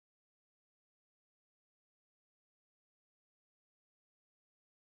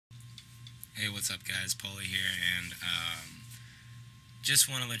Hey, what's up, guys? Poli here, and just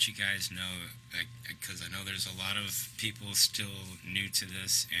want to let you guys know, because I know there's a lot of people still new to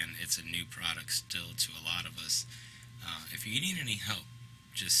this, and it's a new product still to a lot of us. If you need any help,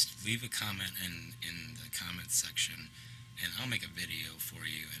 just leave a comment in the comment section, and I'll make a video for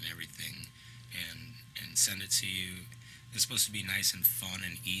you and everything, and send it to you. It's supposed to be nice and fun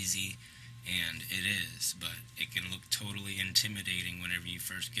and easy. And it is, but it can look totally intimidating whenever you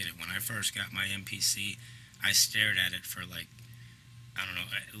first get it. When I first got my MPC, I stared at it for like, I don't know,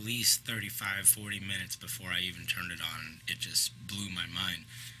 at least 35-40 minutes before I even turned it on. It just blew my mind.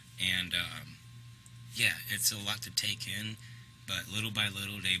 And yeah, it's a lot to take in, but little by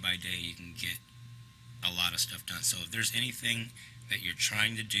little, day by day, you can get a lot of stuff done. So if there's anything that you're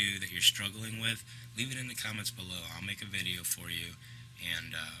trying to do that you're struggling with, leave it in the comments below. I'll make a video for you,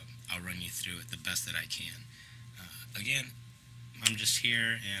 and I'll run you through it the best that I can. Again, I'm just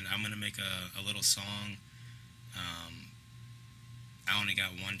here, and I'm going to make a little song. I only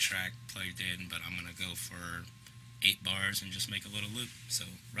got one track plugged in, but I'm going to go for 8 bars and just make a little loop. So,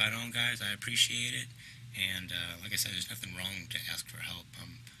 right on, guys. I appreciate it. And like I said, there's nothing wrong to ask for help.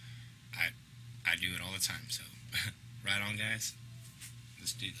 I do it all the time. So, right on, guys.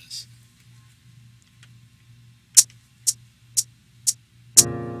 Let's do this.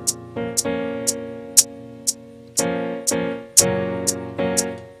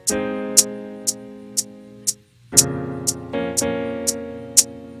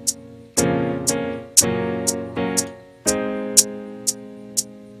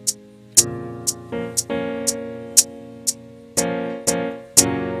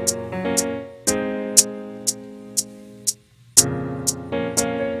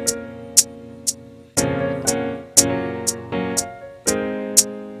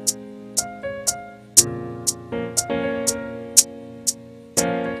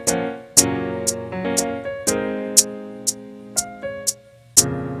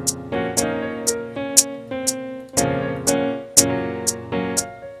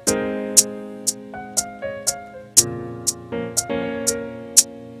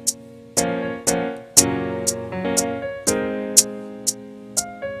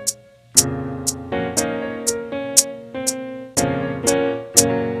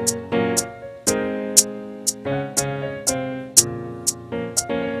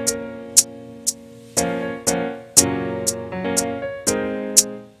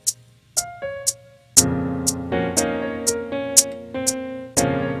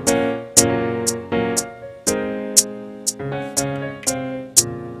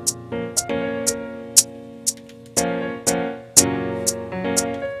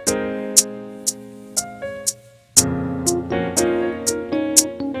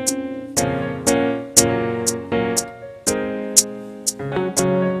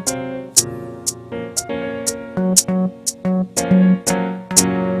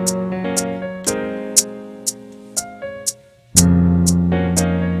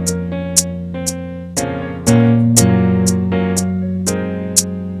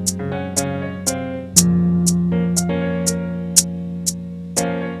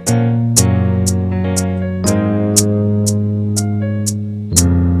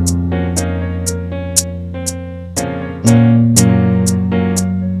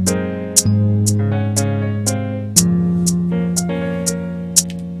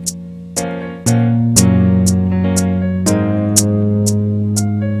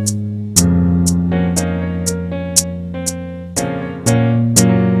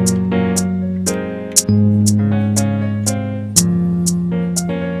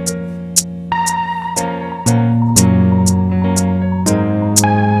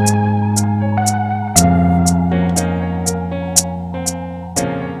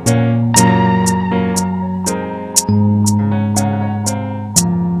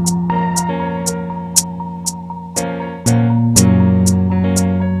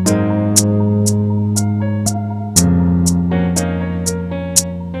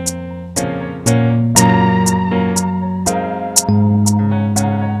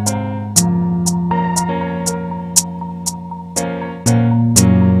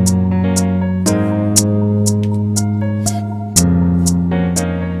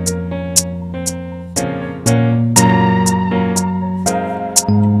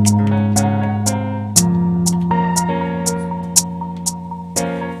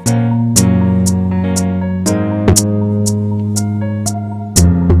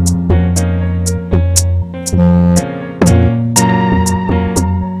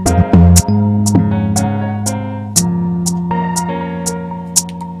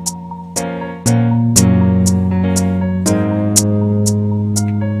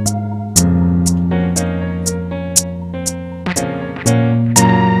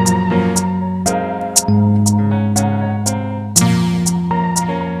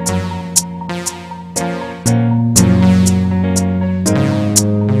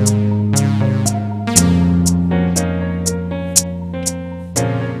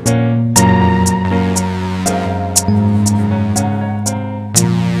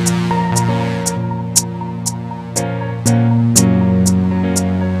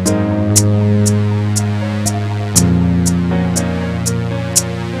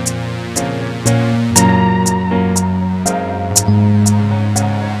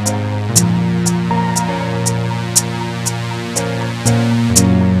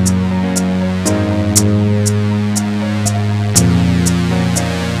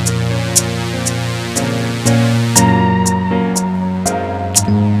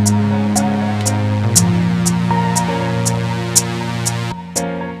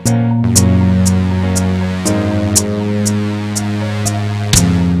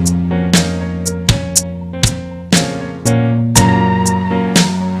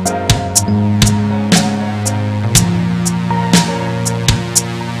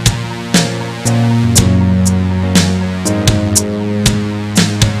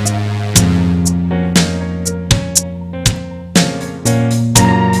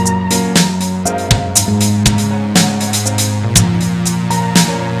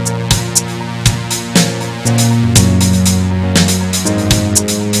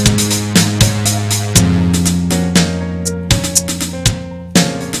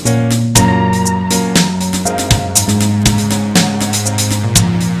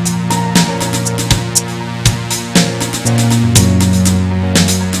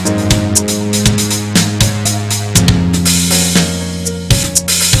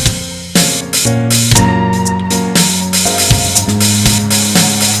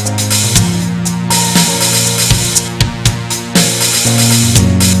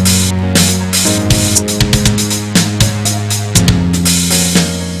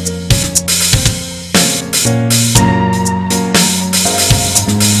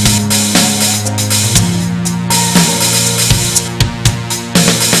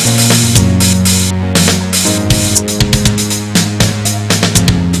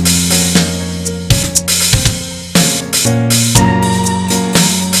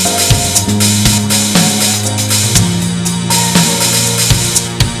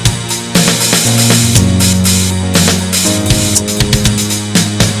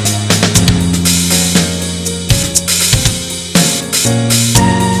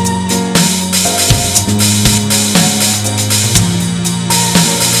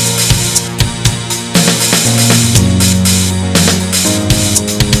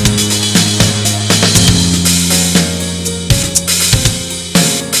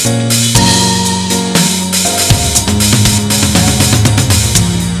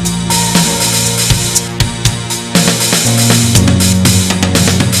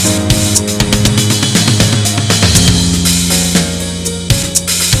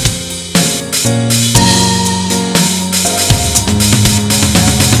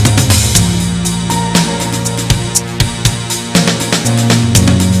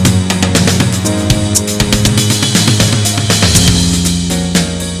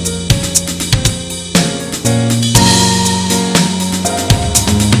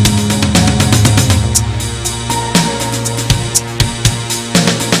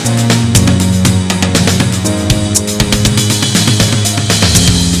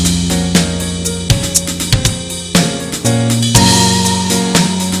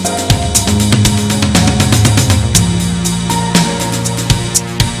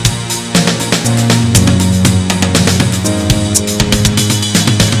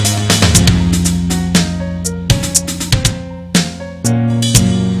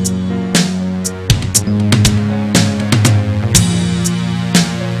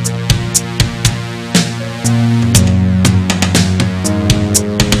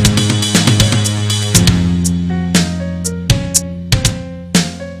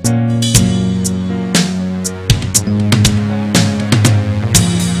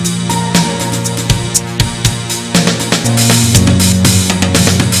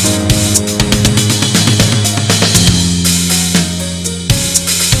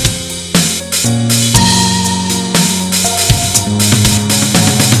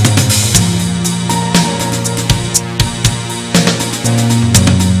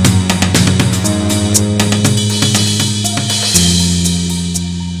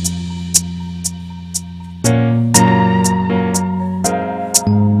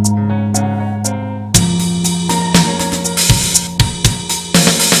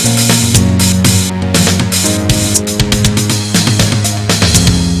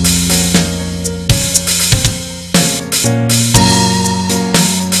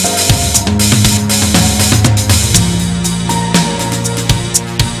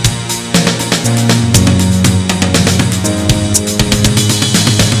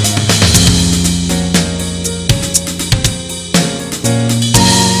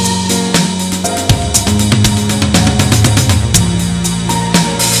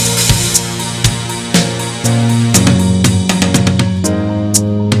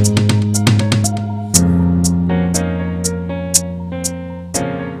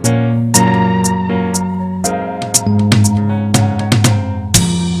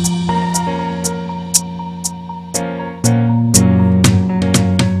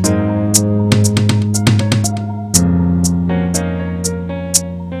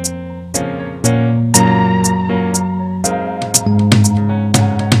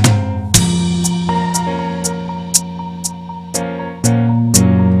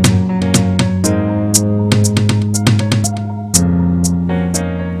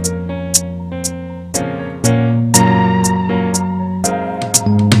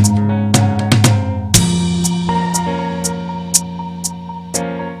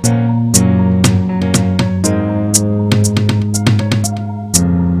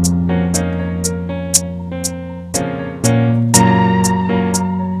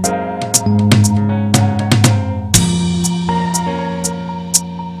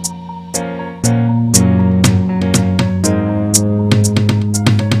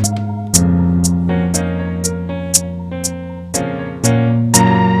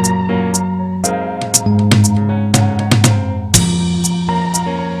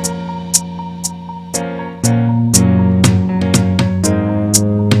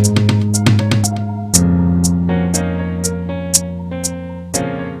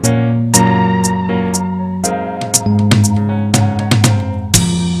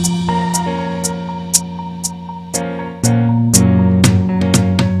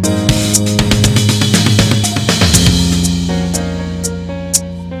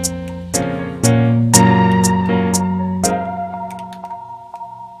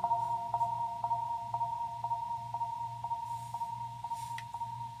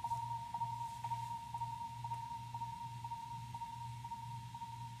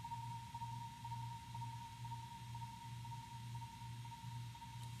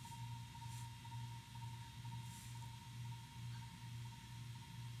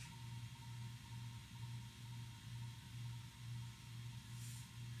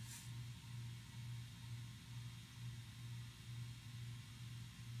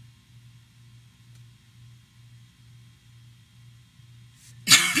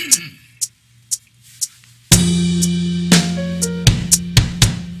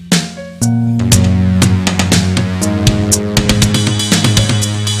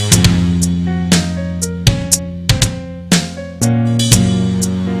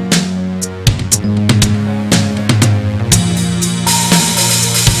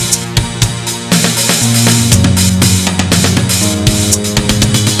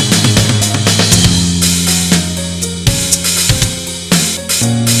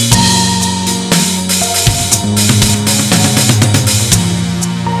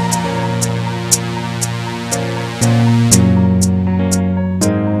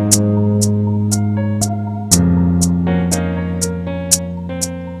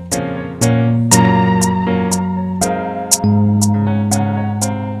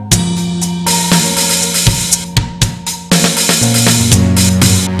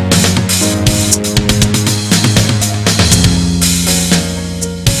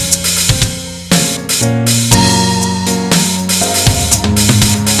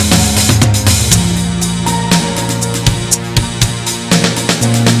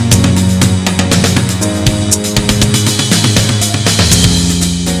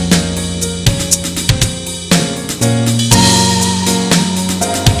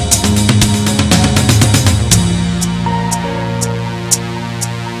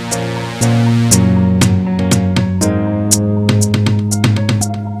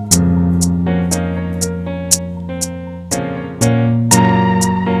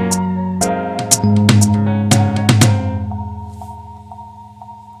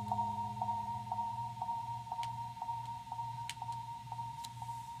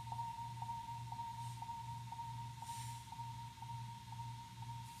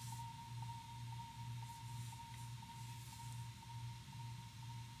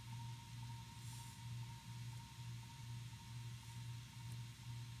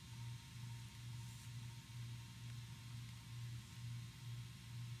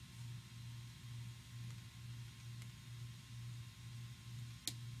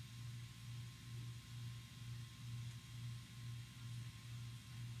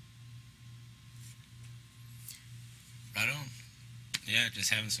 Right on. Yeah,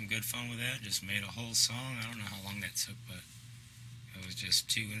 just having some good fun with that. Just made a whole song. I don't know how long that took, but it was just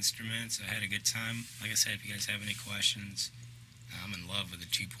 2 instruments. I had a good time. Like I said, if you guys have any questions, I'm in love with the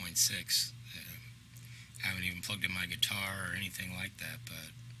 2.6. I haven't even plugged in my guitar or anything like that, but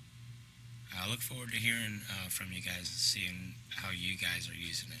I look forward to hearing from you guys and seeing how you guys are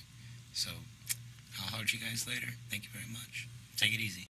using it. So I'll hold you guys later. Thank you very much. Take it easy.